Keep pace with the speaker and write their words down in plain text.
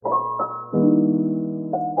Hey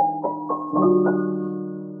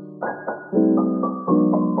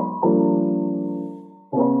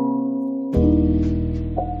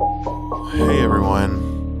everyone,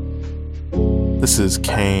 this is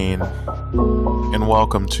Kane, and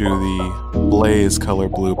welcome to the Blaze Color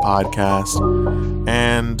Blue podcast.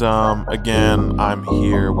 And again, I'm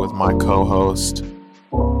here with my co-host,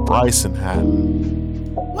 Bryson Hatton.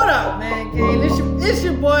 What up, man, Kane? It's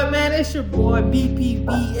your boy, man. It's your boy,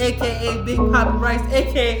 BPB, a.k.a. Big Poppy Rice,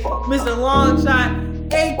 a.k.a. Mr. Longshot,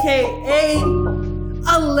 a.k.a.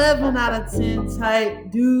 11 out of 10 type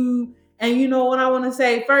dude. And you know what I want to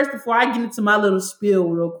say? First, before I get into my little spiel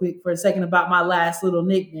real quick for a second about my last little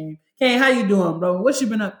nickname. Kane, how you doing, bro? What you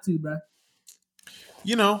been up to, bro?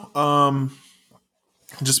 You know,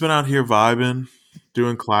 just been out here vibing,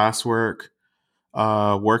 doing classwork,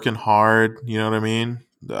 working hard, you know what I mean?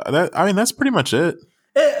 That's pretty much it.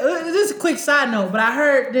 Just a quick side note, but I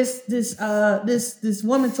heard this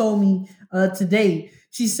woman told me today.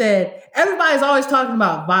 She said everybody's always talking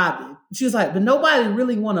about vibing. She was like, but nobody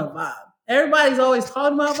really want to vibe. Everybody's always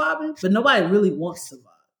talking about vibing, but nobody really wants to vibe.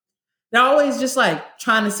 They're always just like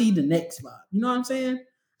trying to see the next vibe. You know what I'm saying?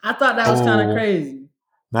 I thought that was kind of crazy.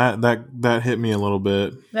 That hit me a little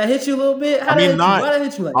bit. That hit you a little bit? Why did that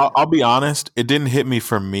hit you like that? I'll be honest, it didn't hit me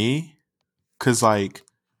for me because like,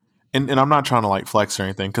 and I'm not trying to like flex or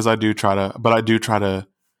anything because I do try to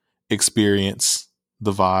experience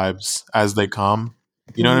the vibes as they come.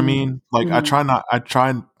 You know what I mean? Like I try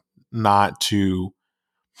not to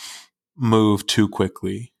move too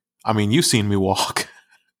quickly. I mean, you've seen me walk.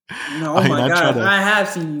 No, I have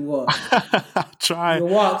seen you walk. I try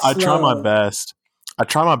my best. I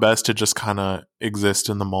try my best to just kind of exist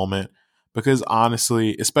in the moment because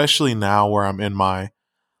honestly, especially now where I'm in my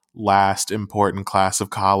last important class of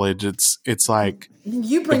college, it's like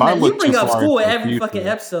you bring up school every fucking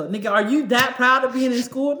episode, nigga. Are you that proud of being in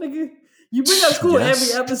school, nigga? You bring up school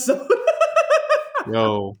every episode.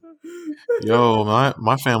 Yo,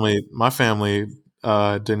 my family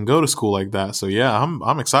didn't go to school like that, so yeah,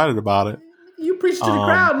 I'm excited about it. You preach to the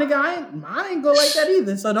crowd, nigga. I ain't go like that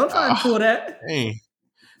either, so don't try and pull that. Dang.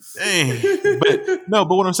 But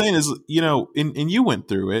what I'm saying is, you know, and you went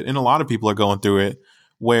through it, and a lot of people are going through it,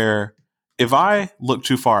 where if I look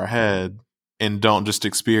too far ahead and don't just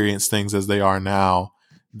experience things as they are now,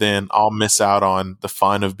 then I'll miss out on the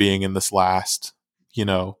fun of being in this last, you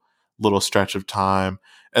know, little stretch of time,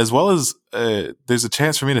 as well as there's a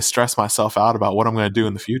chance for me to stress myself out about what I'm going to do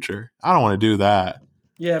in the future. I don't want to do that.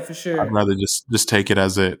 Yeah, for sure. I'd rather just take it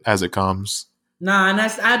as it comes. Nah, and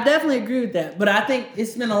I definitely agree with that. But I think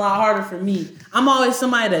it's been a lot harder for me. I'm always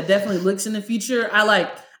somebody that definitely looks in the future. I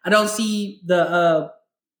don't see the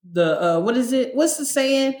what is it? What's the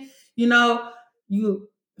saying? You know,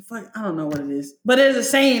 I don't know what it is, but there's a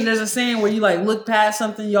saying where you like look past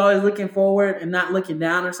something, you're always looking forward and not looking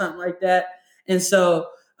down or something like that. And so,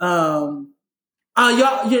 I'm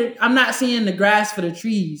not seeing the grass for the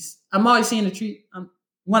trees. I'm always seeing the tree.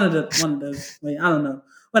 One of those. Wait, I don't know.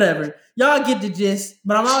 Whatever. Y'all get the gist,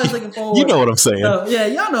 but I'm always looking forward. You know what I'm saying. So, yeah,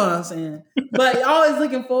 y'all know what I'm saying. But always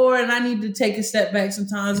looking forward, and I need to take a step back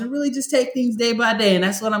sometimes and really just take things day by day. And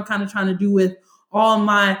that's what I'm kind of trying to do with all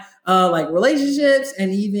my like relationships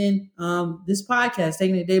and even this podcast,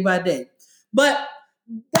 taking it day by day. But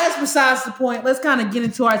that's besides the point. Let's kind of get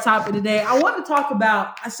into our topic today. I want to talk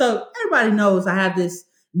about, so everybody knows I have this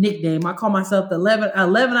nickname. I call myself the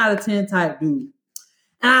 11 out of 10 type dude.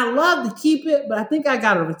 And I love to keep it, but I think I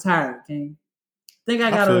got to retire it, King. I think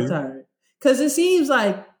I got to retire it. Because it seems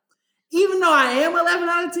like, even though I am 11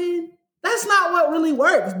 out of 10, that's not what really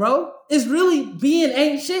works, bro. It's really being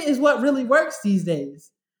ain't shit is what really works these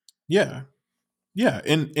days. Yeah. Yeah.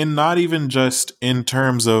 And not even just in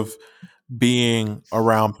terms of being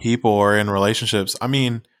around people or in relationships. I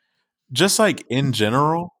mean, just like in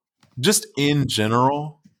general, the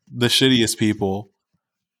shittiest people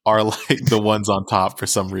are like the ones on top for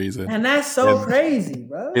some reason. And that's so crazy,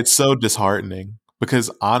 bro. It's so disheartening because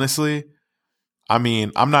honestly, I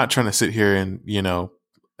mean, I'm not trying to sit here and, you know,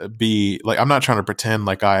 be like, I'm not trying to pretend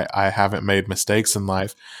like I haven't made mistakes in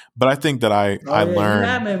life, but I think that I learned. You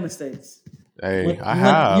have made mistakes. Hey, I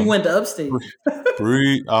have. You went to upstate.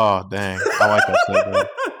 Oh, dang. I like that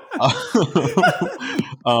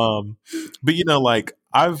so but you know, like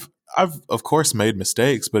I've of course made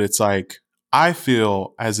mistakes, but it's like I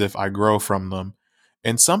feel as if I grow from them.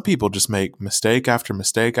 And some people just make mistake after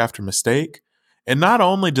mistake after mistake. And not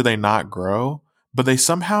only do they not grow, but they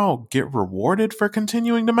somehow get rewarded for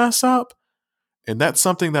continuing to mess up. And that's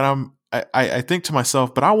something that I think to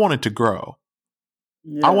myself, but I wanted to grow.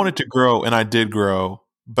 Yeah. I wanted to grow and I did grow,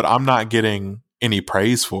 but I'm not getting any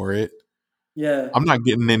praise for it. Yeah, I'm not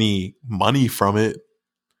getting any money from it.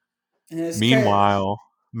 and it's crazy.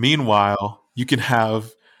 Meanwhile, you can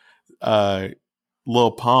have uh,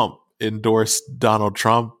 Lil Pump endorse Donald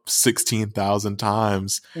Trump 16,000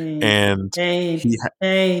 times, Hey, and hey, he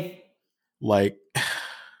hey. like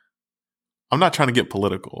I'm not trying to get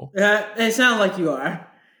political. It sounds like you are.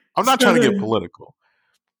 I'm not trying to get political.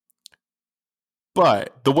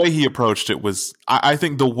 But the way he approached it was, I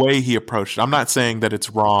think the way he approached it, I'm not saying that it's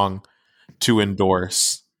wrong to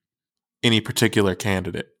endorse any particular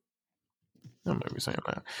candidate. I might be saying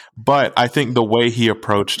that. But I think the way he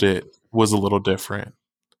approached it was a little different,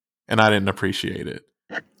 and I didn't appreciate it.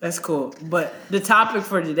 That's cool. But the topic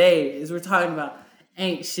for today is we're talking about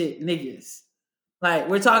ain't shit niggas. Like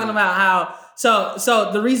we're talking about how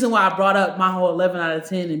so the reason why I brought up my whole 11 out of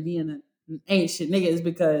 10 and being an ain't shit nigga is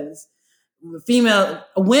because female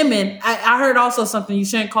women. I heard also something you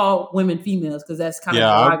shouldn't call women females because that's kind of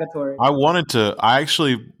Yeah, derogatory. I wanted to. I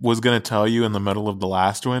actually was going to tell you in the middle of the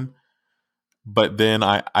last one, but then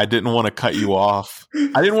I didn't want to cut you off.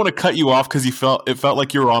 I didn't want to cut you off because it felt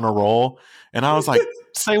like you were on a roll, and I was like,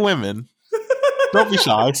 say women. Don't be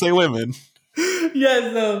shy. Say women.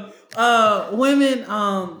 Yeah, so women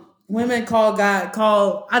call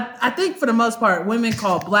I think for the most part women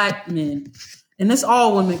call black men, and this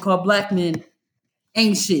all women call black men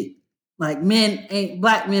ain't shit. Like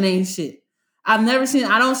black men ain't shit. I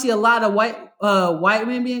don't see a lot of white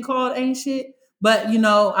men being called ain't shit, but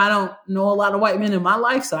I don't know a lot of white men in my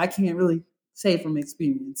life, so I can't really say from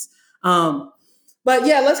experience. But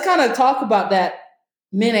yeah, let's kind of talk about that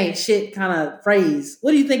men ain't shit kind of phrase.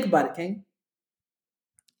 What do you think about it, King?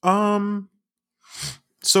 Um.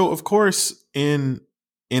 So of course, in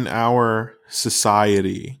our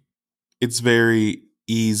society, it's very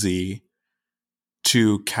easy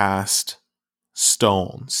to cast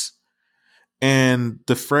stones. And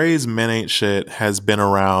the phrase "men ain't shit" has been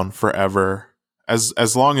around forever,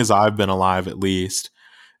 as long as I've been alive, at least.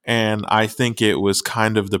 And I think it was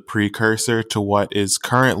kind of the precursor to what is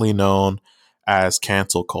currently known as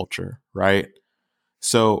cancel culture, right?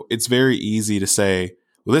 So it's very easy to say,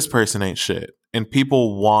 well, this person ain't shit. And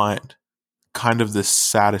people want kind of this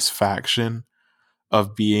satisfaction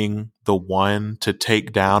of being the one to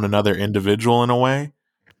take down another individual in a way.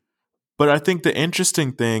 But I think the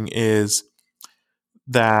interesting thing is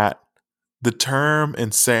that the term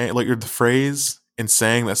and saying, like, or the phrase and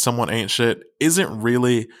saying that someone ain't shit isn't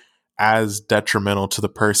really as detrimental to the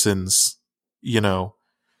person's, you know,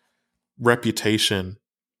 reputation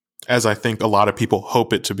as I think a lot of people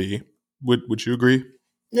hope it to be. Would you agree?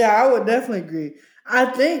 Yeah, I would definitely agree. I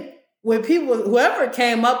think when whoever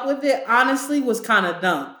came up with it, honestly, was kind of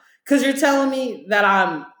dumb. Because you're telling me that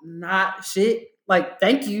I'm not shit. Like,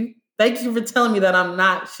 thank you. Thank you for telling me that I'm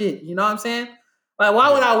not shit. You know what I'm saying? Like,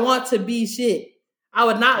 why would Yeah. I want to be shit? I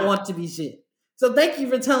would not Yeah. want to be shit. So thank you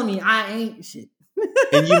for telling me I ain't shit.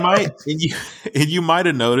 And you might and you might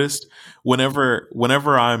have noticed whenever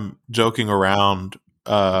I'm joking around,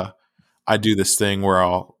 I do this thing where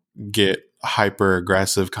I'll get hyper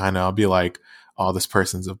aggressive, kind of. I'll be like, "Oh, this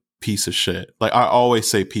person's a piece of shit." Like I always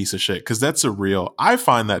say "piece of shit" because I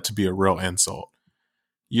find that to be a real insult.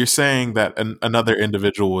 You're saying that another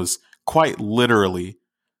individual was quite literally,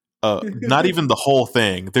 not even the whole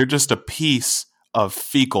thing. They're just a piece of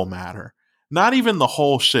fecal matter. Not even the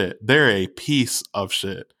whole shit. They're a piece of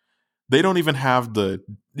shit. They don't even have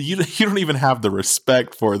you don't even have the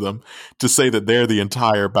respect for them to say that they're the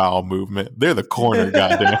entire bowel movement. They're the corner,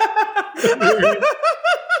 goddamn.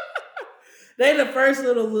 They the first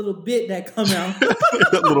little bit that come out.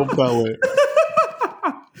 That little pellet.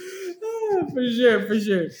 For sure, for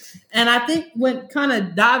sure. And I think when kind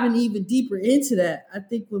of diving even deeper into that, I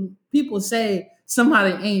think when people say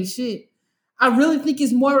somebody ain't shit, I really think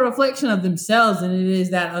it's more a reflection of themselves than it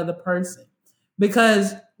is that other person.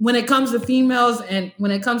 Because when it comes to females and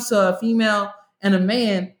when it comes to a female and a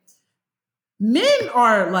man, men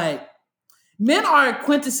are like men are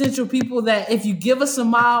quintessential people that if you give us a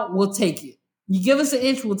mile, we'll take it. You give us an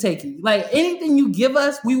inch, we'll take it. Like anything you give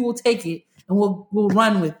us, we will take it and we'll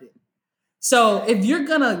run with it. So if you're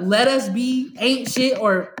gonna let us be ain't shit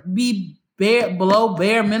or be below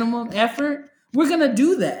bare minimum effort, we're gonna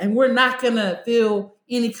do that, and we're not gonna feel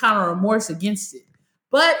any kind of remorse against it.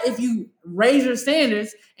 But if you raise your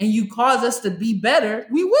standards and you cause us to be better,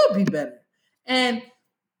 we will be better. And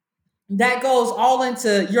that goes all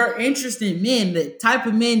into your interest in men, the type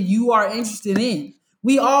of men you are interested in.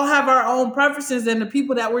 We all have our own preferences and the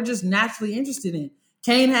people that we're just naturally interested in.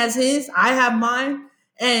 Kane has his, I have mine,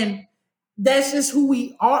 and that's just who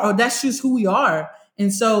we are, or that's just who we are.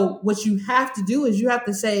 And so what you have to do is you have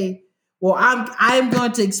to say, well, I'm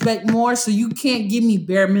going to expect more, so you can't give me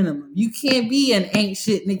bare minimum. You can't be an ain't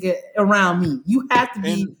shit nigga around me. You have to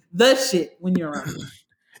be And the shit when you're around me.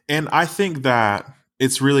 and I think that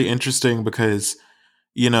it's really interesting because,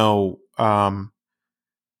 you know, and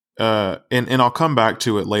I'll come back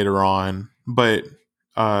to it later on, but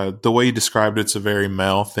the way you described it's a very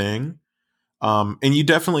male thing. And you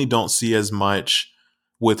definitely don't see as much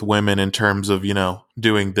with women in terms of, you know,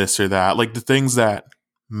 doing this or that. Like the things that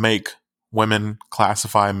make women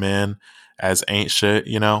classify men as ain't shit,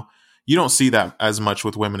 you know, you don't see that as much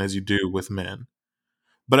with women as you do with men.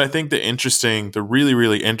 But I think the really,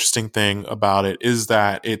 really interesting thing about it is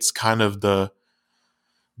that it's kind of the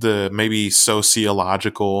maybe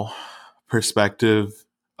sociological perspective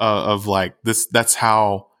of like this. That's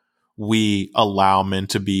how we allow men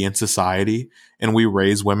to be in society, and we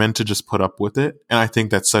raise women to just put up with it. And I think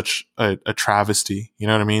that's such a travesty. You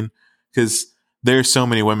know what I mean? Because there's so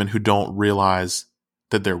many women who don't realize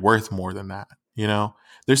that they're worth more than that. You know,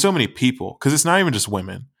 there's so many people, because it's not even just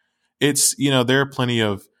women. It's, you know, there are plenty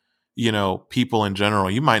of, you know, people in general.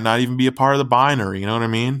 You might not even be a part of the binary. You know what I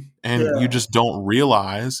mean? And you Yeah. just don't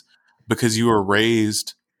realize, because you were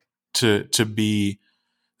raised to be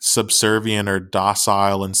subservient or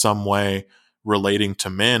docile in some way relating to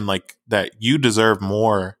men, like that you deserve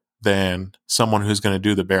more than someone who's going to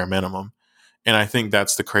do the bare minimum. And I think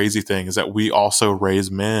that's the crazy thing, is that we also raise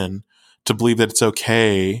men to believe that it's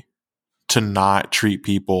okay to not treat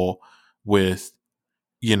people with,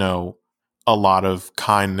 you know, a lot of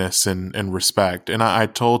kindness and respect. And I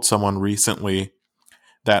told someone recently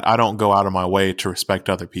that I don't go out of my way to respect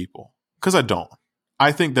other people, because I don't.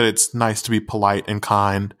 I think that it's nice to be polite and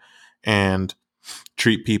kind and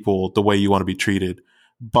treat people the way you want to be treated.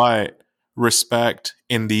 But respect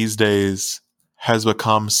in these days has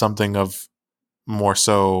become something of more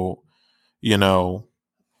so, you know,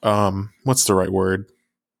 what's the right word?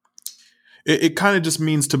 It kind of just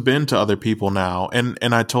means to bend to other people now. And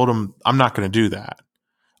I told him I'm not going to do that.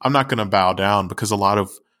 I'm not going to bow down, because a lot of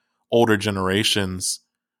older generations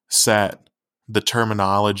set the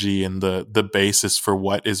terminology and the basis for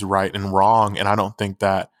what is right and wrong. And I don't think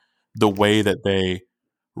that the way that they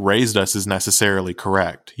raised us is necessarily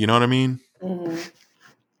correct. You know what I mean? Mm-hmm.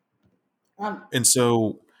 And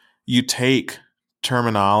so you take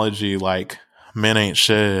terminology like men ain't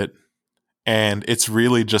shit, and it's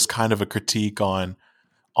really just kind of a critique on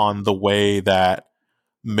the way that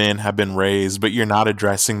men have been raised, but you're not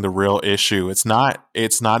addressing the real issue. It's not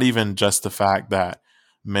even just the fact that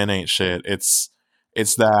men ain't shit. It's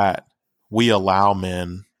that we allow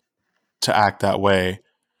men to act that way,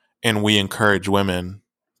 and we encourage women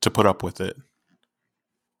to put up with it.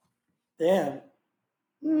 Damn.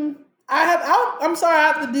 Mm, I'm sorry,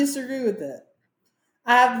 I have to disagree with that.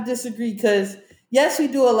 I have to disagree because yes, we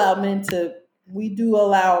do allow men to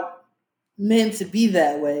be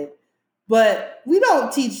that way, but we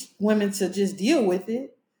don't teach women to just deal with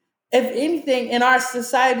it. If anything, in our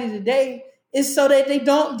society today, is so that they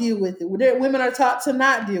don't deal with it. Women are taught to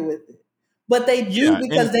not deal with it, but they do Yeah,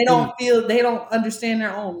 because they don't understand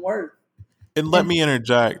their own worth. and let And me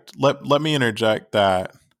interject. Let me interject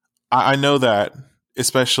that I know that,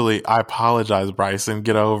 especially, I apologize, Bryson.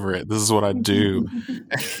 Get over it. This is what I do.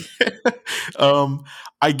 um,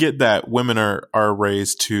 I get that women are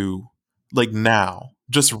raised to, like, now,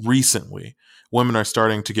 just recently, women are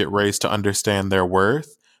starting to get raised to understand their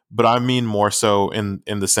worth. But I mean more so in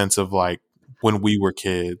the sense of like when we were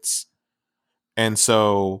kids. And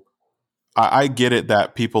so I get it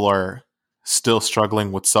that people are still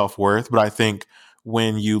struggling with self worth, but I think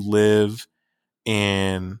when you live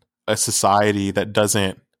in a society that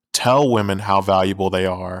doesn't tell women how valuable they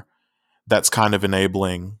are, that's kind of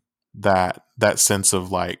enabling that sense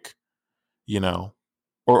of like, you know,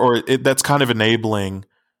 that's kind of enabling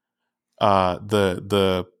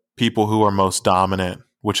the people who are most dominant,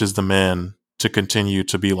 which is the men, to continue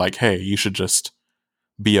to be like, hey, you should just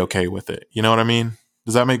be okay with it. You know what I mean?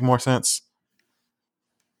 Does that make more sense?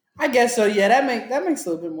 I guess so. Yeah, that makes a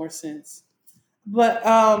little bit more sense. But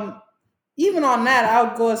even on that, I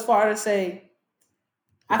would go as far to say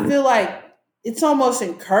I feel like it's almost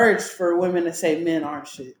encouraged for women to say men aren't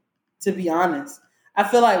shit. To be honest, I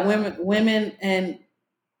feel like women and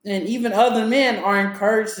even other men are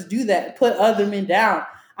encouraged to do that, put other men down.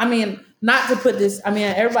 I mean, not to put this. I mean,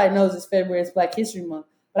 everybody knows it's February, it's Black History Month,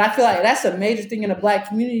 but I feel like that's a major thing in the Black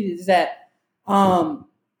community is that um,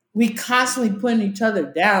 we constantly putting each other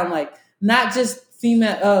down, like not just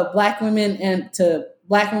female Black women and to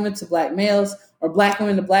Black women to Black males, or Black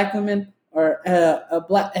women to Black women, or a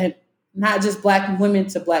Black and not just Black women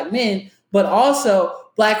to Black men, but also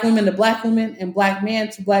Black women to Black women and Black men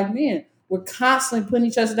to Black men. we're constantly putting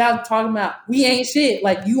each other down, talking about we ain't shit.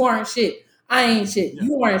 Like you aren't shit. I ain't shit. Yeah.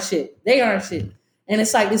 You aren't shit. They aren't shit. And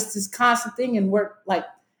it's like it's this constant thing, and we're like,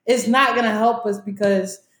 it's not gonna help us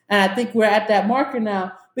because, and I think we're at that marker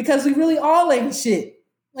now because we really all ain't shit.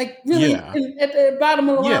 Like really, Yeah. at the bottom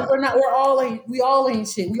of the line, Yeah. we're not. We all ain't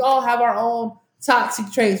shit. We all have our own toxic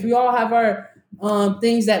traits. We all have our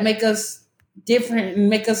things that make us different and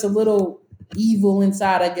make us a little evil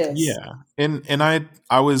inside, I guess. Yeah. And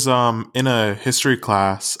I was in a history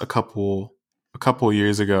class a couple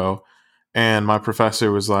years ago, and my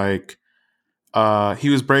professor was like he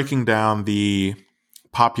was breaking down the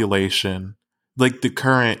population, like the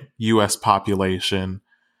current US population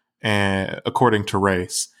and according to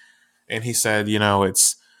race. And he said, you know,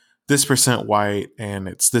 it's this percent white and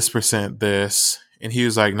it's this percent this. And he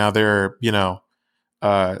was like, now there are, you know,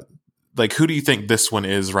 uh like who do you think this one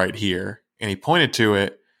is right here? And he pointed to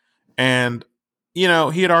it. And, you know,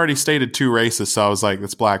 he had already stated two races. So I was like,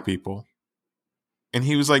 it's black people. And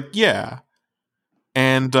he was like, yeah.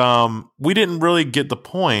 And we didn't really get the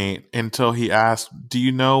point until he asked, do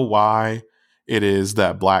you know why it is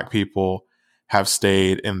that black people have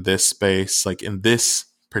stayed in this space, like in this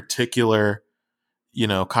particular, you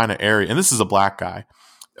know, kind of area? And this is a black guy.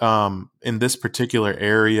 In this particular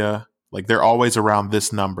area, like they're always around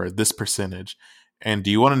this number, this percentage. And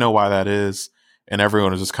do you want to know why that is? And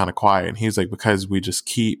everyone was just kind of quiet. And he's like, because we just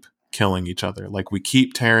keep killing each other. Like we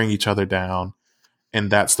keep tearing each other down. And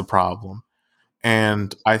that's the problem.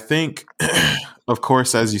 And I think, of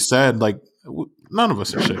course, as you said, like none of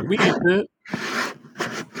us are shit. We ain't shit.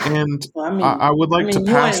 And Well, I would like to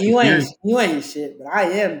pass the theory. You ain't shit, but I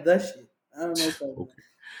am the shit. I don't know what that Okay.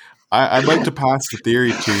 I'd like to pass the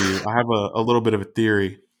theory to you. I have a little bit of a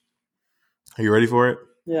theory. Are you ready for it?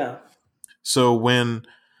 Yeah. So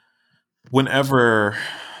whenever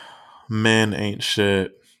men ain't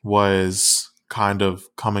shit was kind of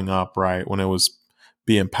coming up, right, when it was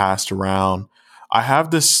being passed around, I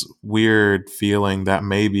have this weird feeling that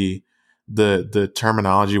maybe the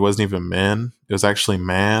terminology wasn't even men, it was actually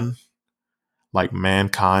man, like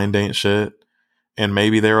mankind ain't shit. And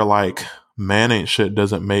maybe they were like, man ain't shit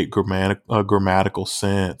doesn't make grammatical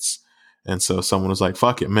sense. And so someone was like,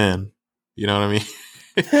 fuck it, men. You know what I mean?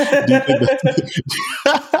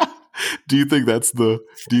 do you think that,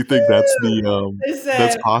 do you think that's the They that's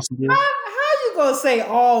said, possible? how you gonna say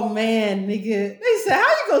all man, nigga? They said, how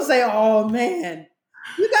you gonna say all man?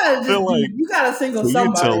 You gotta I feel like, you gotta single so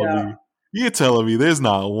somebody out. you're telling me there's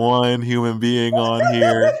not one human being on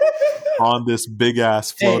here on this big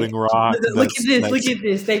ass Hey, floating rock look at this. Look that's at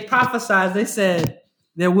this. They prophesied. They said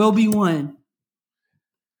there will be one.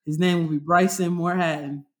 His name will be Bryson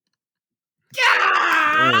Moorhatton.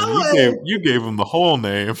 man, Golly! you gave him the whole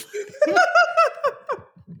name.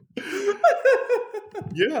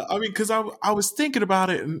 Yeah, I mean, because I was thinking about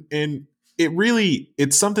it, and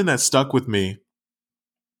it's something that stuck with me.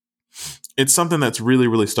 It's something that's really,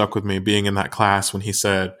 really stuck with me being in that class when he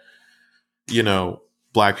said, you know,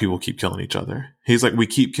 black people keep killing each other. He's like, we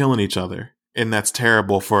keep killing each other. And that's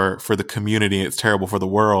terrible for the community. It's terrible for the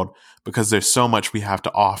world because there's so much we have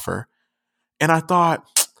to offer. And I thought,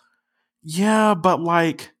 yeah, but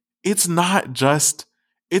like, it's not just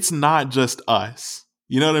us.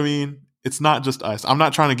 You know what I mean? It's not just us. I'm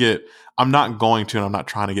not going to, and I'm not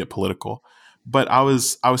trying to get political. But I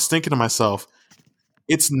was thinking to myself,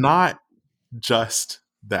 it's not just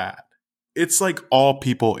that. It's like all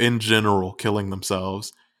people in general killing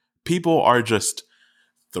themselves. People are just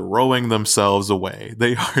throwing themselves away.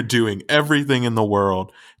 They are doing everything in the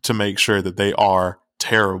world to make sure that they are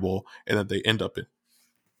terrible and that they end up in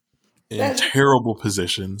That's terrible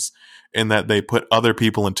positions and that they put other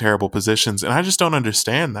people in terrible positions. And I just don't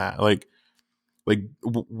understand that.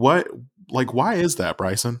 What, like, why is that,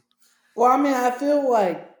 Bryson? well. I mean, I feel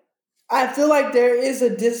like there is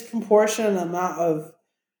a disproportionate amount of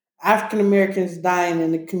African Americans dying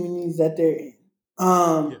in the communities that they're in.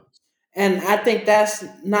 Yeah. And I think that's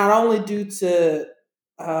not only due to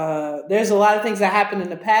there's a lot of things that happened in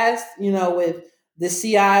the past, you know, with the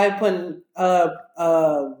CI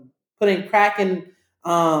putting crack in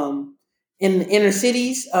the inner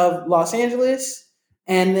cities of Los Angeles,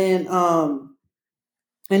 and then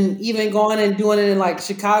and even going and doing it in like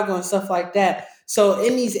Chicago and stuff like that. So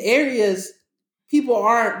in these areas, people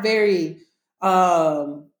aren't very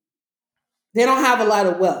um, they don't have a lot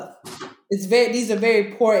of wealth. These are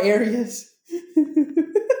very poor areas.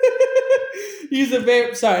 These are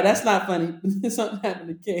very sorry, that's not funny. Something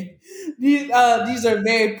happened to Kay. These are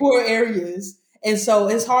very poor areas. And so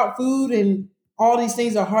it's hard food and all these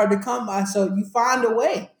things are hard to come by. So you find a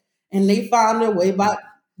way. And they find their way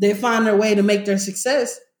to make their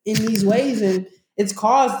success. in these ways, and it's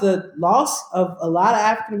caused the loss of a lot of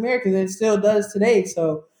African Americans, and it still does today.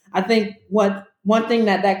 So I think what one thing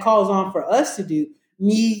that calls on for us to do,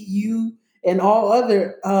 me, you, and all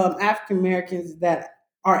other African Americans that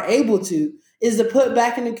are able to, is to put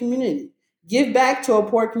back in the community, give back to a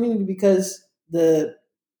poor community, because the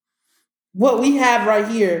what we have right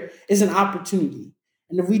here is an opportunity.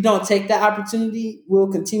 And if we don't take that opportunity,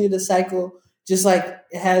 we'll continue the cycle just like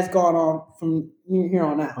it has gone on from here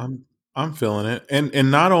on out. I'm feeling it.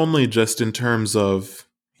 And not only just in terms of,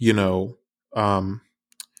 you know, um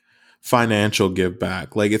financial give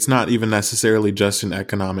back. Like it's not even necessarily just an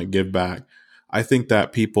economic give back. I think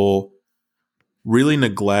that people really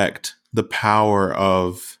neglect the power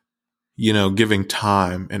of, you know, giving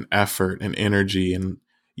time and effort and energy and,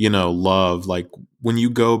 you know, love. Like when you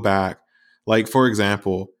go back, like for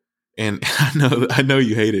example, and I know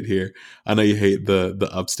you hate it here. I know you hate the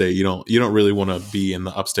upstate. You don't really want to be in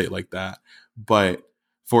the upstate like that. But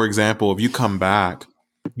for example, if you come back,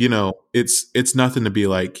 you know, it's nothing to be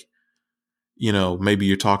like, you know, maybe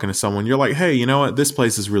you're talking to someone, you're like, hey, you know what? This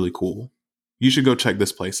place is really cool. You should go check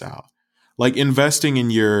this place out. Like investing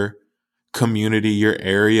in your community, your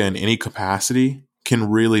area in any capacity can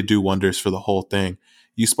really do wonders for the whole thing.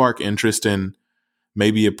 You spark interest in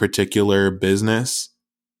maybe a particular business,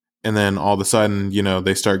 and then all of a sudden, you know,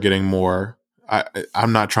 they start getting more.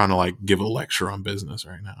 I'm not trying to like give a lecture on business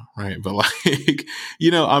right now, right? But like,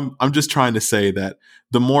 you know, I'm just trying to say that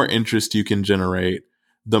the more interest you can generate,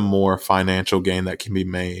 the more financial gain that can be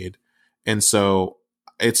made. And so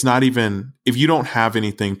it's not even if you don't have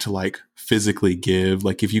anything to like physically give,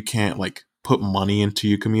 like if you can't like put money into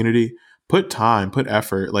your community, put time, put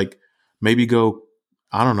effort, like maybe go,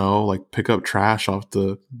 I don't know, like pick up trash off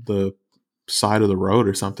the side of the road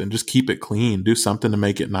or something. Just keep it clean. Do something to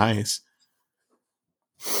make it nice.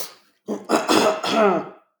 Yeah,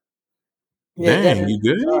 Dang, definitely. you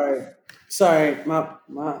good? Sorry, my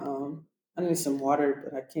I need some water,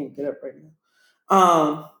 but I can't get up right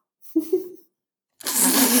now.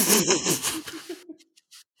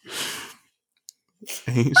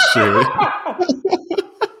 Ain't shit.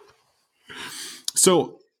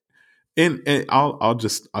 So, and I'll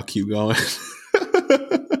keep going.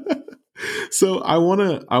 So I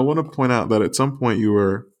wanna point out that at some point you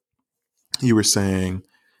were saying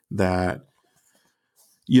that,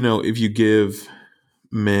 you know, if you give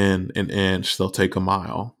men an inch, they'll take a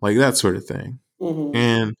mile, like that sort of thing. Mhm.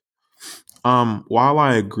 And while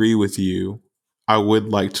I agree with you, I would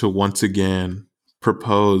like to once again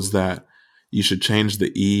propose that you should change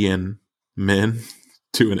the E in men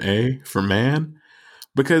to an A for man.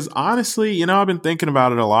 Because honestly, you know, I've been thinking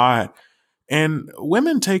about it a lot, and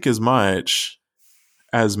women take as much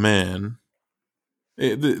as men.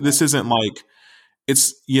 This isn't like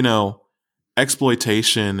it's, you know,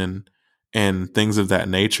 exploitation and things of that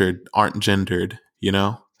nature aren't gendered, you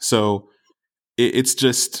know? So it's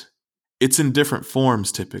just it's in different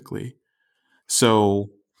forms typically. So,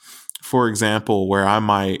 for example, where I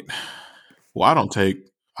might, well, I don't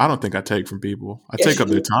think I take from people. I Yes, take you up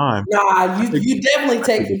their do. time. Nah, you definitely I take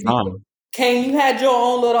take from the people. time. Kane, you had your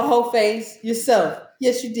own little whole face yourself.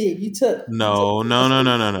 Yes, you did. You took No, from no, no,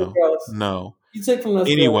 no, no, those no, girls. no. You took from those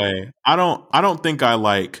girls. Anyway, I don't think I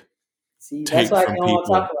like See, that's take why you from don't want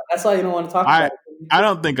to talk people. about. That's why you don't want to talk about I it. You I took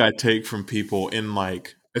don't think I take from people in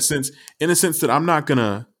like a sense that I'm not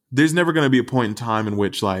gonna. There's never gonna be a point in time in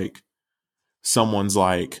which like someone's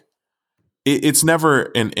like it's never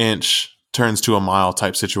an inch turns to a mile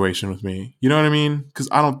type situation with me. You know what I mean? Because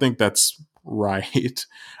I don't think that's right.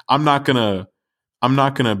 I'm not gonna I'm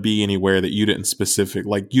not gonna be anywhere that you didn't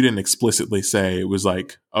you didn't explicitly say it was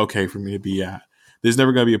like okay for me to be at. There's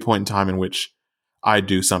never gonna be a point in time in which I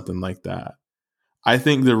do something like that. I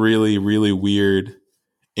think the really, really weird,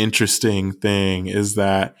 interesting thing is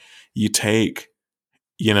that you take,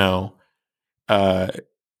 you know, uh,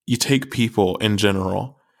 you take people in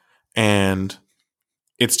general, and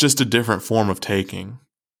it's just a different form of taking.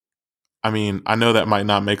 I mean, I know that might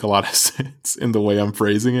not make a lot of sense in the way I'm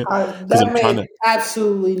phrasing it because That made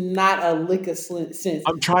absolutely not a lick of sense.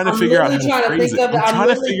 I'm trying to I'm figure out how literally to trying to phrase think it. of it. I'm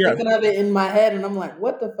literally thinking of it in my head, and I'm like,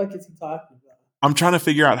 what the fuck is he talking about? I'm trying to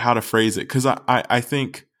figure out how to phrase it because I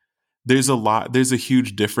think there's a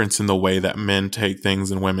huge difference in the way that men take things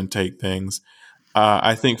and women take things.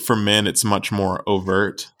 I think for men it's much more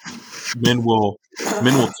overt. Men will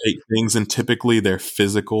men will take things and typically they're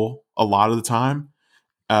physical a lot of the time,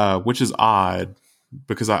 which is odd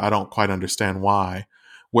because I don't quite understand why.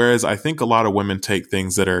 Whereas I think a lot of women take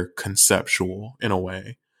things that are conceptual in a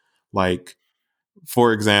way. Like,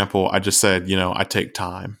 for example, I just said, you know, I take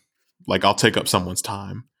time. Like I'll take up someone's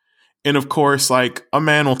time. And of course, like a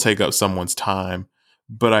man will take up someone's time,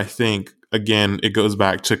 but I think again it goes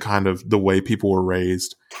back to kind of the way people were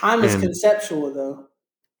raised, Time is and conceptual, though.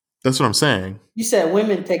 that's what I'm saying. You said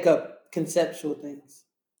women take up conceptual things.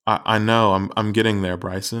 I know I'm getting there,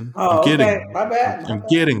 Bryson. I'm Oh, getting okay. there. My bad. My I'm bad.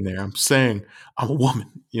 getting there. I'm saying I'm a woman,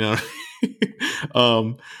 you know.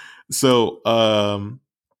 um, so I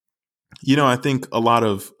think a lot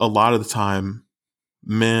of the time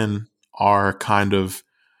men are kind of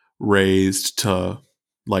raised to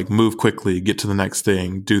like move quickly, get to the next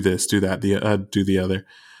thing, do this, do that, do the other.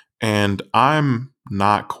 And I'm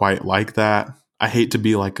not quite like that. I hate to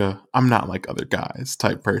be like I'm not like other guys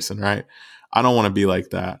type person, right? I don't want to be like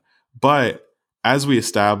that. But as we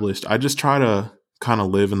established, I just try to kind of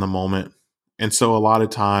live in the moment. And so a lot of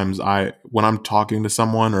times when I'm talking to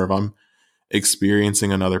someone or if I'm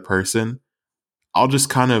experiencing another person, I'll just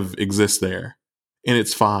kind of exist there. And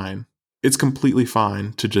it's fine. It's completely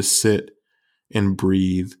fine to just sit and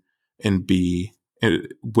breathe and be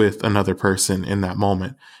with another person in that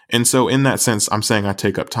moment. And so in that sense, I'm saying I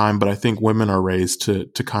take up time, but I think women are raised to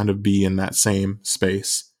kind of be in that same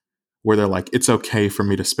space where they're like, it's okay for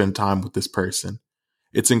me to spend time with this person.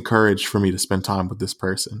 It's encouraged for me to spend time with this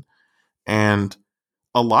person. And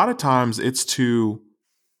a lot of times it's to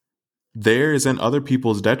theirs and other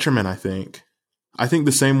people's detriment, I think. I think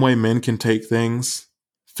the same way men can take things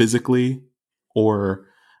physically or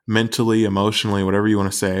mentally, emotionally, whatever you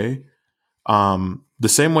want to say, the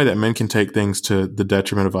same way that men can take things to the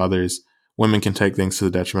detriment of others, women can take things to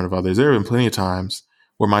the detriment of others. There have been plenty of times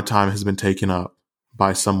where my time has been taken up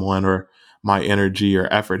by someone, or my energy or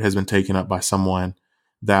effort has been taken up by someone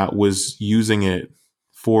that was using it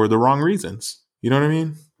for the wrong reasons. You know what I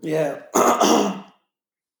mean? Yeah.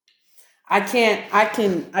 I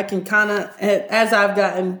can kind of, as I've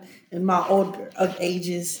gotten in my older of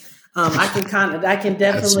ages, I can As we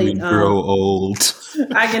definitely, grow old.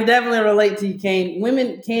 I can definitely relate to you, Kane.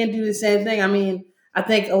 Women can do the same thing. I mean, I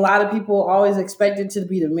think a lot of people always expect it to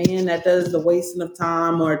be the man that does the wasting of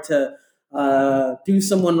time, or to do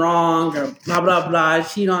someone wrong, or blah blah blah,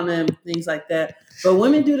 cheat on them, things like that. But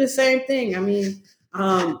women do the same thing. I mean,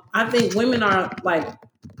 I think women are like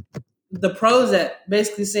the pros at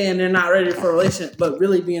basically saying they're not ready for a relationship, but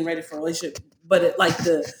really being ready for a relationship. But like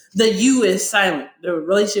the you is silent. The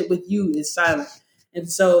relationship with you is silent, and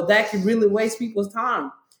so that can really waste people's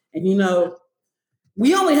time. And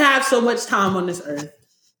we only have so much time on this earth,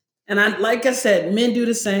 and like I said, men do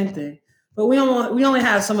the same thing. But we only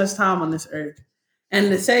have so much time on this earth,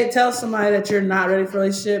 and tell somebody that you're not ready for a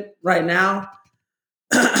relationship right now,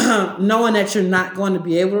 knowing that you're not going to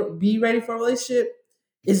be able to be ready for a relationship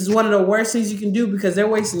is one of the worst things you can do, because they're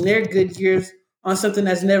wasting their good years on something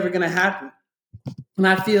that's never going to happen. And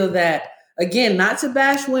I feel that, again, not to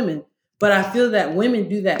bash women, but I feel that women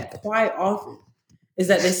do that quite often. Is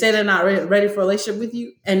that they say they're not ready for a relationship with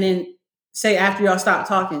you, and then say after y'all stop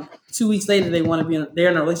talking, 2 weeks later they want to they're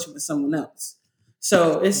in a relationship with someone else.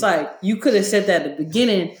 So it's like you could have said that at the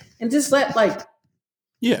beginning and just let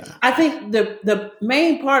Yeah. I think the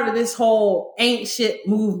main part of this whole ain't shit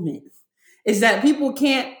movement is that people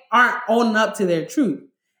aren't owning up to their truth.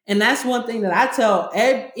 And that's one thing that I tell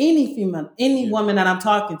any female, any woman that I'm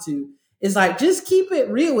talking to is like, just keep it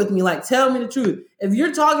real with me. Like, tell me the truth. If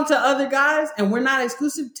you're talking to other guys and we're not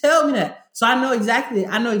exclusive, tell me that. So I know exactly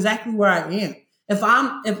where I am. If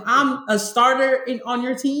I'm a starter on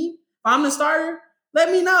your team, if I'm the starter,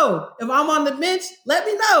 let me know. If I'm on the bench, let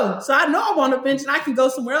me know. So I know I'm on the bench and I can go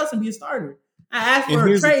somewhere else and be a starter. I ask And for a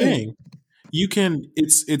here's the trade. thing.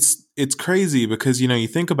 It's crazy because you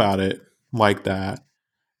think about it like that.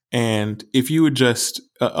 And if you would just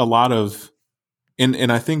a lot of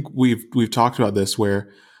and I think we've talked about this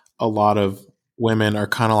where a lot of women are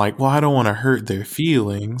kind of like, well, I don't want to hurt their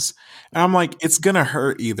feelings. And I'm like, it's gonna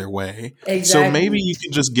hurt either way. So maybe Exactly. you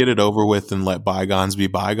can just get it over with and let bygones be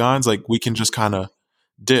bygones. Like we can just kind of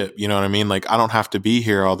dip, you know what I mean? Like I don't have to be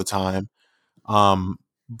here all the time.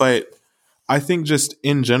 But I think just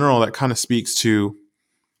in general that kind of speaks to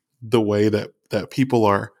the way that people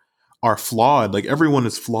are flawed. Like everyone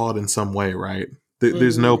is flawed in some way, right?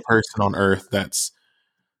 There's no Mm-hmm. person on earth that's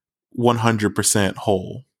 100%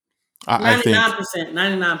 whole. I think, 99%.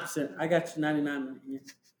 99%. I got you 99. Yeah.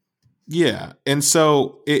 yeah. And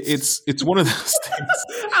so it's one of those things.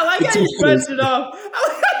 I like It's how one you of those brushed it off. I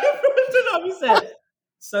like how you brushed it off. You said,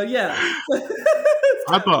 so yeah.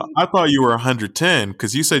 I thought you were 110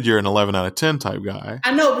 because you said you're an 11 out of 10 type guy.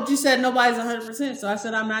 I know, but you said nobody's 100%. So I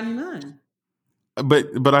said I'm 99.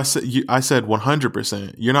 But I said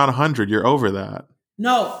 100%. You're not 100. You're over that.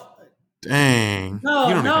 No. Dang. You No,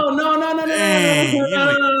 don't even. no, no, no, no, no, no, no, no, Dang. You don't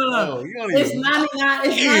even no. know. You don't It's even. 99.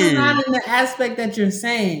 It's Dang. 99 in the aspect that you're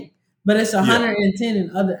saying, but it's Yeah. 110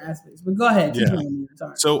 in other aspects. But go ahead, keep Yeah. going.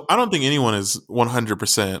 Sorry. So I don't think anyone is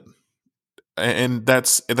 100%, and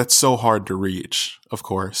that's so hard to reach, of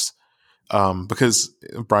course, because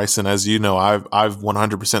Bryson, as you know, I've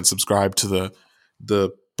 100% subscribed to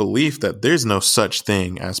the belief that there's no such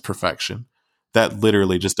thing as perfection. That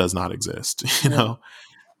literally just does not exist, you Yeah, know.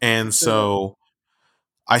 And sure. so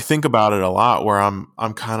I think about it a lot, where I'm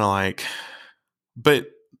kind of like, but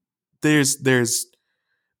there's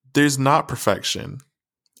there's not perfection,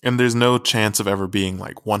 and there's no chance of ever being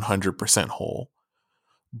like 100% whole.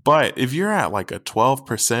 But if you're at like a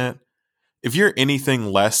 12%, if you're anything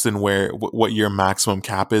less than what your maximum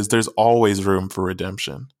cap is, there's always room for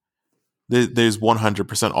redemption. There's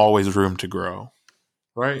 100% always room to grow.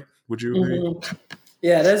 Right? Would you agree? Mhm.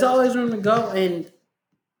 Yeah, there's always room to go, and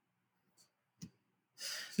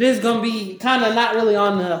this is gonna be kind of not really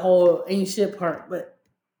on the whole ain't shit part, but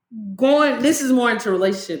going. This is more into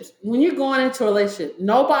relationships. When you're going into a relationship,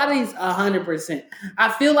 nobody's 100%. I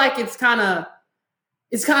feel like it's kind of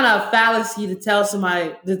a fallacy to tell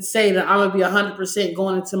somebody to say that I'm gonna be 100%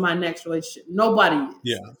 going into my next relationship. Nobody is.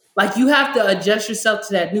 Yeah. Like you have to adjust yourself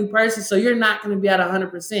to that new person, so you're not going to be at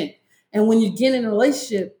 100%. And when you get in a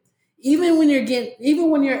relationship, even when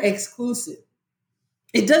you're exclusive,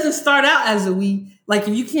 it doesn't start out as a we. Like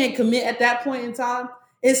if you can't commit at that point in time,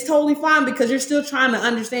 it's totally fine because you're still trying to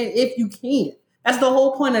understand if you can. That's the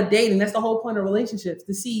whole point of dating. That's the whole point of relationships,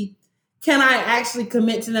 to see, can I actually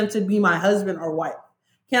commit to them to be my husband or wife?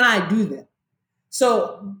 Can I do that?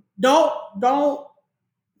 So don't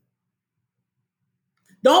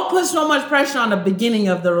put so much pressure on the beginning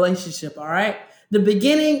of the relationship, all right? The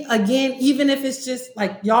beginning, again, even if it's just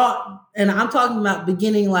like y'all, and I'm talking about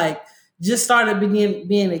beginning like just started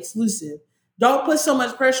being exclusive. Don't put so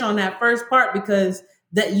much pressure on that first part, because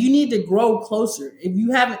that you need to grow closer. If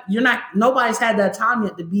you haven't, you're not, nobody's had that time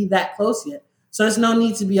yet to be that close yet. So there's no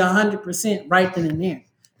need to be 100% right then and there.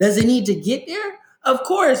 Does it need to get there? Of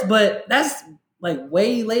course, but that's like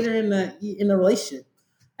way later in the relationship.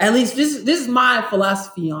 At least this is my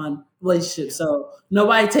philosophy on relationships. Yeah. So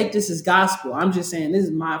nobody take this as gospel. I'm just saying this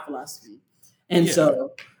is my philosophy. And Yeah.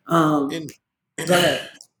 so And go ahead.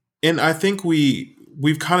 and I think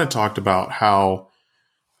we've kind of talked about how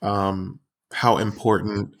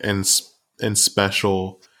important and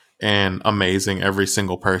special and amazing every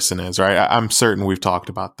single person is, right? I'm certain we've talked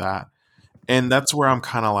about that. And that's where I'm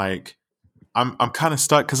kind of like, I'm kind of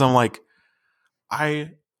stuck, because I'm like,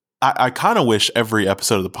 I I kind of wish every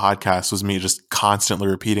episode of the podcast was me just constantly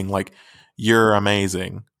repeating, like, you're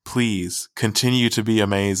amazing. Please continue to be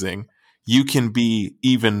amazing. You can be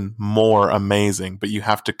even more amazing, but you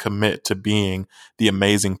have to commit to being the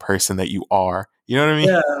amazing person that you are. You know what I mean?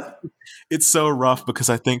 Yeah. It's so rough, because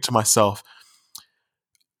I think to myself,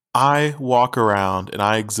 I walk around and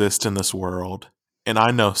I exist in this world, and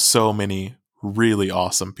I know so many really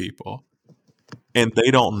awesome people, and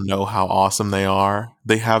they don't know how awesome they are.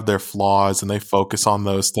 They have their flaws and they focus on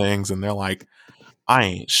those things, and they're like, I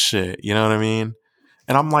ain't shit. You know what I mean?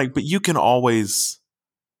 And I'm like, but you can always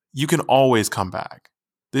come back.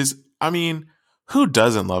 I mean, who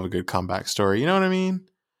doesn't love a good comeback story? You know what I mean?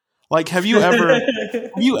 Like, have you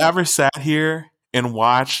ever sat here and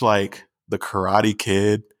watched like The Karate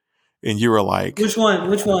Kid, and you were like, Which one?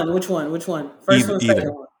 Which one? Which one? Which one? First one, second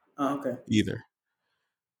either, one. Oh, okay. either.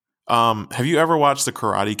 Have you ever watched The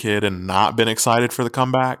Karate Kid and not been excited for the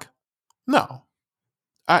comeback? No.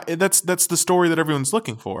 That's the story that everyone's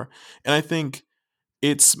looking for, and I think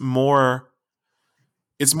it's more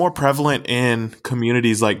it's more prevalent in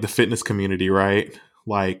communities like the fitness community, right?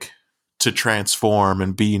 Like, to transform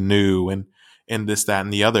and be new and this, that,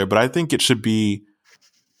 and the other. But I think it should be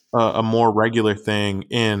a more regular thing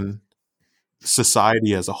in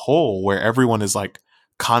society as a whole, where everyone is like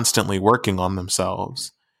constantly working on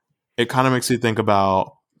themselves. It kind of makes me think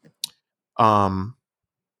about um,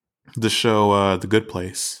 the show The Good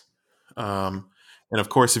Place. And of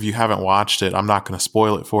course, if you haven't watched it, I'm not going to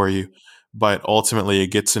spoil it for you. But ultimately, it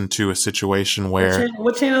gets into a situation where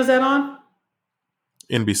What channel is that on?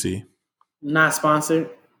 NBC. Not sponsored.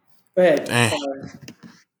 Go ahead. Dang, Sorry.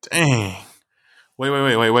 dang.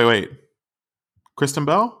 Wait. Kristen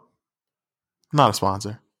Bell? Not a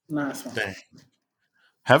sponsor. Not sponsored. Dang.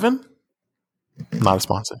 Heaven? Not a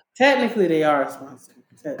sponsor. Technically, they are sponsored.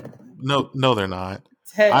 Technically. No, they're not.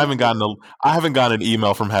 Technically. I haven't gotten an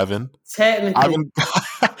email from Heaven. I Technically. haven't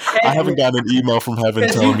I haven't Technically. gotten an email from Heaven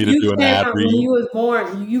Because telling me to you do an came ad from, when read. you was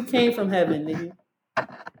born, you came from heaven, nigga.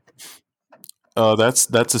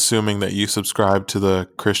 That's assuming that you subscribe to the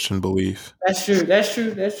Christian belief. That's true. That's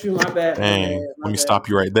true. That's true. My bad. My bad. Dang, let My me bad. stop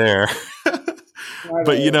you right there. My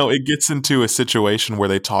But bad. it gets into a situation where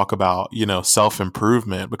they talk about,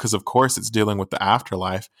 self-improvement, because of course it's dealing with the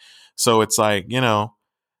afterlife. So it's like,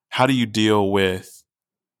 how do you deal with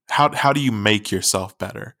how do you make yourself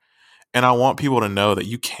better? And I want people to know that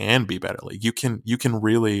you can be better. Like you can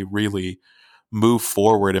really, really move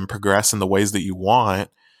forward and progress in the ways that you want.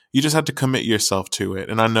 You just have to commit yourself to it.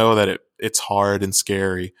 And I know that it's hard and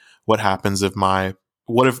scary. What happens if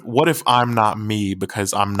what if I'm not me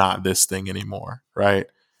because I'm not this thing anymore, right?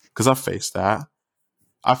 Because I faced that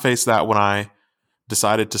when I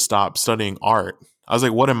decided to stop studying art. I was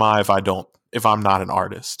like, what am I if I'm not an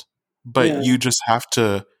artist? But Yeah.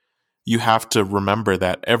 you have to remember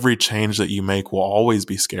that every change that you make will always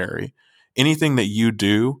be scary. Anything that you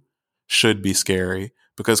do should be scary,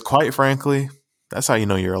 because quite frankly, that's how you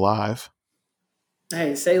know you're alive.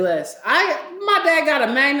 Hey, say less. My dad got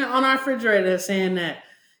a magnet on our refrigerator saying that.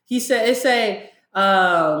 He said it say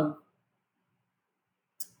um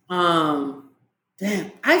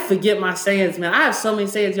damn, I forget my sayings, man. I have so many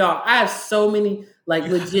sayings, y'all. I have so many like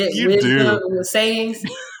legit You wisdom do. with sayings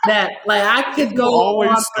that like I And could go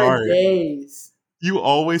on for days. you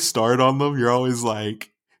always start on them. You're always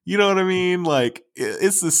like, you know what I mean? Like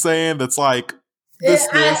it's the saying that's like It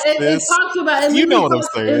this. talks about You know what I'm it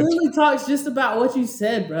saying? literally talks just about what you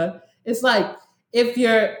said, bro. It's like if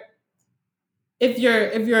you're if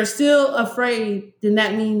you're still afraid, then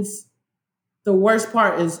that means the worst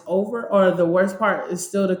part is over or the worst part is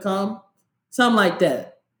still to come. Something like that.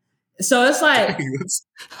 So it's like Dang,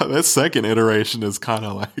 that second iteration is kind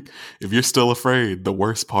of like, if you're still afraid, the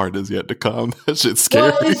worst part is yet to come. That shit's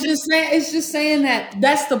well, scary. it's just saying that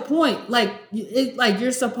that's the point. Like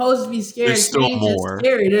you're supposed to be There's scared. still Change is more.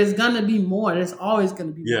 scary. There's gonna be more. There's always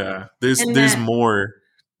gonna be more. Yeah, there's And there's that more.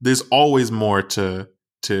 There's always more to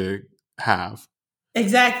have.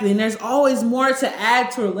 exactly. And there's always more to add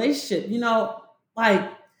to a relationship. Like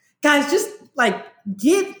guys, just like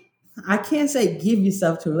give. I can't say give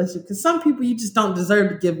yourself to a relationship because some people you just don't deserve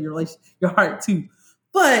to give your heart to.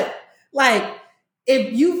 But like,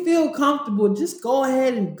 if you feel comfortable, just go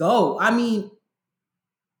ahead and go. I mean,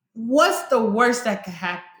 what's the worst that could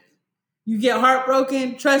happen? You get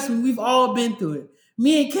heartbroken. Trust me, we've all been through it.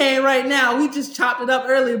 Me and Kay right now, we just chopped it up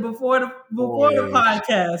earlier before the Boy,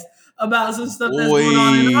 podcast about some stuff that's going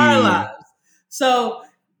on in our boy. lives. So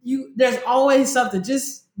there's always something.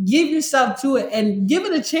 Just give yourself to it and give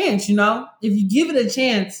it a chance. If you give it a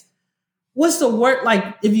chance, what's the work?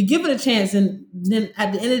 Like if you give it a chance, and then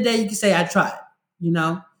at the end of the day, you can say I tried. You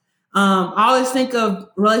know. I always think of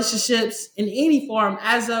relationships in any form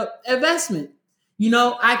as a investment.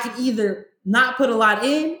 I can either not put a lot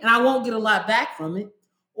in and I won't get a lot back from it,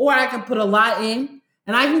 or I can put a lot in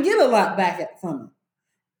and I can get a lot back from it.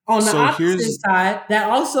 On the So opposite here's side, that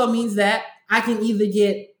also means that I can either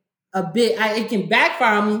get a bit, it can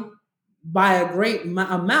backfire me by a great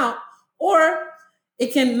amount, or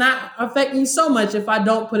it can not affect me so much if I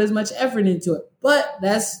don't put as much effort into it. But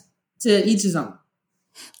that's to each his own.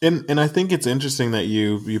 and I think it's interesting that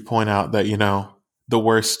you point out that the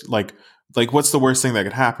worst, like what's the worst thing that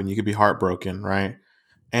could happen? You could be heartbroken, right?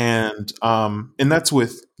 And that's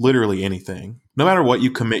with literally anything. No matter what you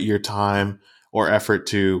commit your time or effort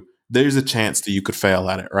to, there's a chance that you could fail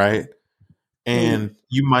at it, right? Mm. And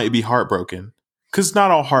you might be heartbroken, because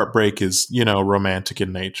not all heartbreak is romantic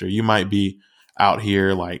in nature. You might be out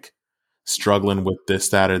here like struggling with this,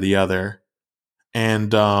 that, or the other,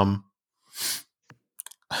 and um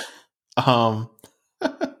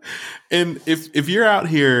and if you're out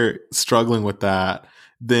here struggling with that,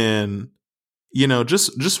 then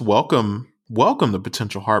just welcome the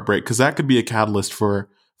potential heartbreak, because that could be a catalyst for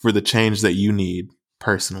the change that you need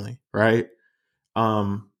personally, right?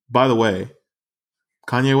 By the way,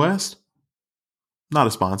 Kanye West, not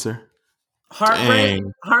a sponsor. Heartbreak,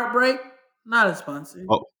 Dang. heartbreak, not a sponsor.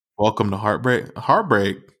 Oh, welcome to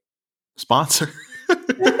Heartbreak sponsor.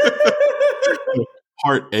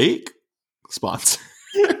 Heartache sponsor.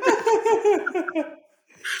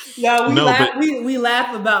 Yeah, we No, but laugh. We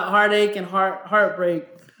laugh about heartache and heartbreak,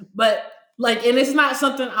 but and it's not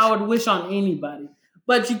something I would wish on anybody.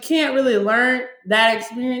 But you can't really learn that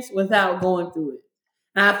experience without going through it.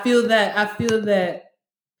 And I feel that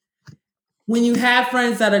when you have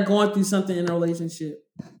friends that are going through something in a relationship,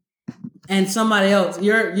 and somebody else,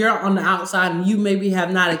 you're on the outside and you maybe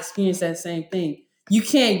have not experienced that same thing. You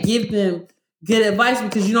can't give them good advice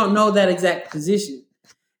because you don't know that exact position.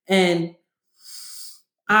 And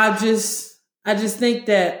I just think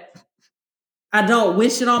that I don't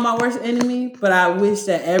wish it on my worst enemy, but I wish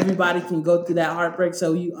that everybody can go through that heartbreak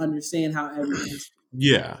so you understand how everyone's.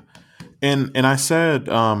 Yeah. And I said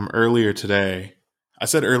earlier today,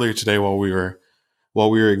 while we were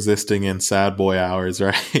existing in sad boy hours,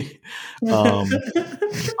 right?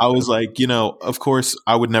 I was like, of course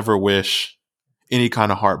I would never wish any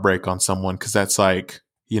kind of heartbreak on someone, because that's like,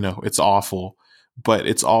 it's awful, but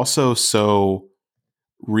it's also so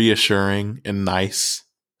reassuring and nice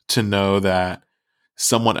to know that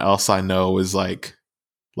someone else I know is like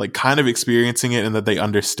kind of experiencing it, and that they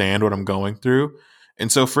understand what I'm going through.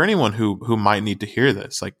 And so for anyone who might need to hear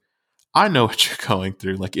this, like, I know what you're going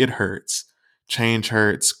through. Like, it hurts. Change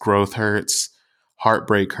hurts, growth hurts,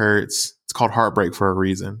 heartbreak hurts. It's called heartbreak for a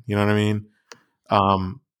reason. You know what I mean?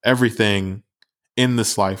 Everything in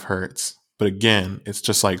this life hurts. But again, it's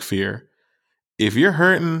just like fear. If you're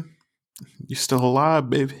hurting, you're still alive,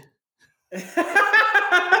 baby.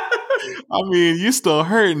 I mean, you still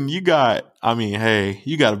hurting. Hey,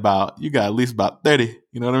 you got at least about 30.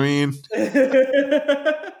 You know what I mean?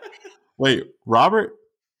 Wait, Robert?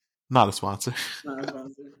 Not a sponsor. Not a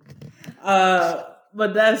sponsor.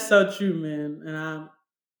 But that's so true, man. And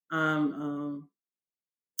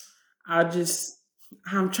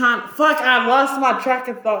I'm trying. Fuck! I lost my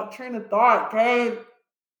train of thought, Gabe.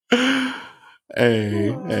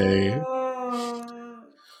 Hey.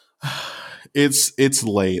 It's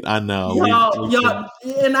late. I know. Y'all,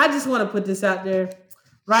 and I just want to put this out there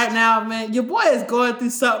right now, man. Your boy is going through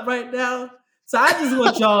something right now, so I just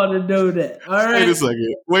want y'all to know that. All right.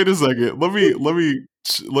 Wait a second. Let me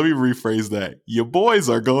rephrase that. Your boys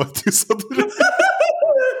are going through something.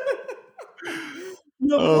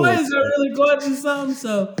 Your boys are really going through something.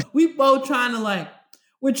 So we both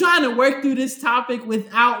we're trying to work through this topic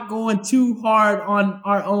without going too hard on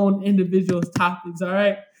our own individual topics. All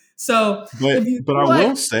right. So, but I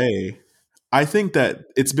will say, I think that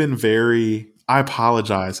it's been I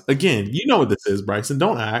apologize again. You know what this is, Bryson.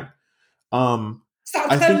 Don't act. Stop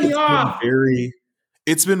cutting me off.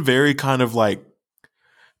 It's been very kind of like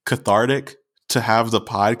cathartic to have the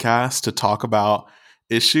podcast to talk about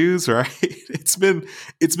issues, right? It's been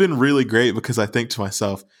really great, because I think to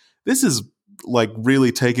myself, this is like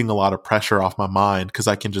really taking a lot of pressure off my mind, because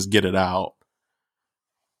I can just get it out.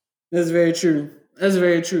 That's very true.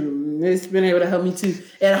 It's been able to help me too.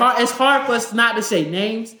 It's hard for us not to say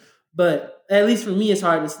names, but at least for me, it's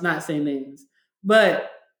hard to not say names.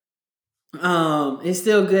 But it's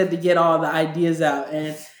still good to get all the ideas out.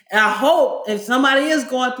 And I hope if somebody is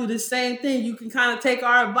going through the same thing, you can kind of take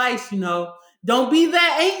our advice. Don't be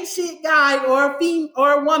that ain't shit guy or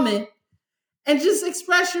a woman, and just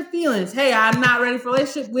express your feelings. Hey, I'm not ready for a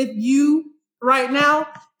relationship with you right now,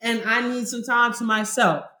 and I need some time to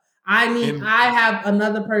myself. I have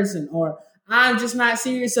another person, or I'm just not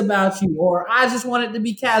serious about you, or I just want it to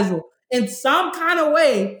be casual. In some kind of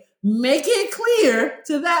way, make it clear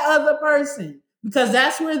to that other person, because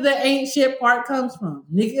that's where the ain't shit part comes from.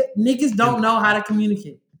 Niggas don't know how to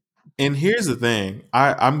communicate. And here's the thing.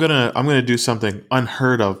 I'm gonna do something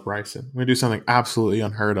unheard of, Bryson. I'm gonna do something absolutely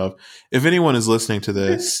unheard of. If anyone is listening to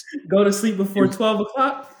this, go to sleep before 12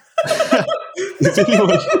 o'clock. No,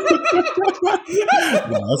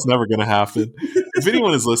 that's never gonna happen. If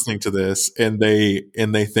anyone is listening to this and they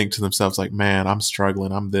think to themselves like, man, I'm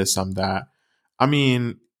struggling, I'm this, I'm that. I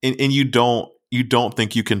mean, and you don't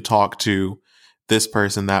think you can talk to this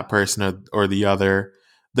person, that person, or the other.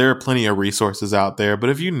 There are plenty of resources out there, but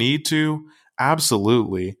if you need to,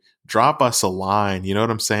 absolutely drop us a line. You know what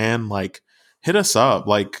I'm saying? Like, hit us up.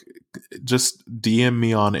 Like, just DM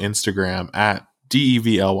me on Instagram at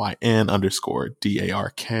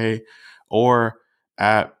DEVLYN_DARK or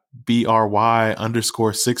at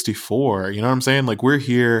BRY_64. You know what I'm saying? Like, we're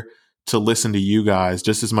here to listen to you guys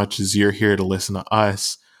just as much as you're here to listen to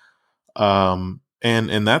us. And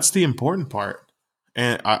that's the important part.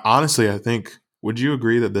 And honestly, I think, would you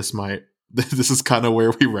agree that this is kind of where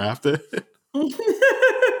we wrapped it?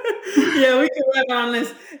 Yeah, we can wrap on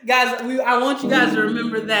this. Guys, I want you guys to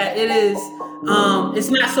remember that it is, it's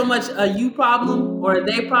not so much a you problem or a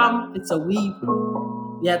they problem, it's a we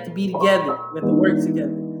problem. We have to be together. We have to work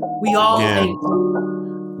together. We all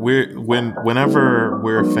whenever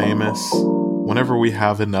we're famous, whenever we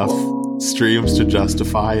have enough streams to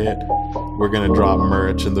justify it, we're going to drop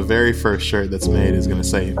merch, and the very first shirt that's made is going to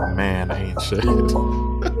say, man, ain't shit. You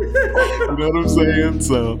know what I'm saying?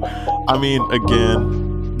 So, I mean,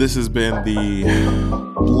 again, this has been the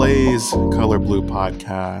Blaze Color Blue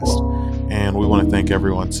podcast, and we want to thank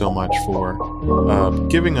everyone so much for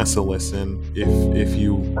giving us a listen, if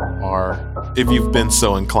you've been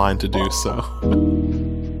so inclined to do so.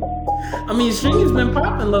 I mean, streaming's been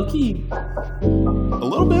popping low key. A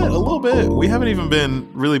little bit. We haven't even been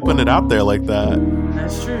really putting it out there like that.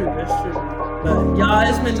 That's true. But y'all,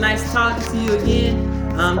 it's been nice talking to you again.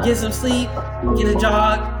 Get some sleep, get a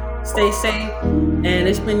jog, stay safe. And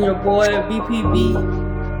it's been your boy BPB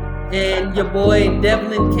and your boy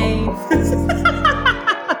Bryson and Kane.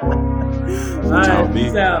 All right,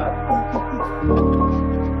 peace out.